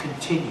message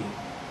continue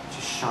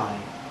to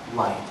shine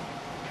light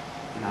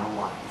in our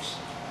lives.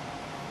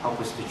 Help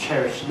us to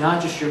cherish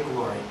not just your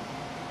glory,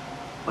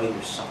 but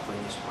your suffering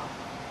as well.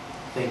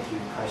 Thank you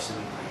in Christ's name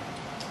we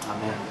pray.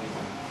 Amen.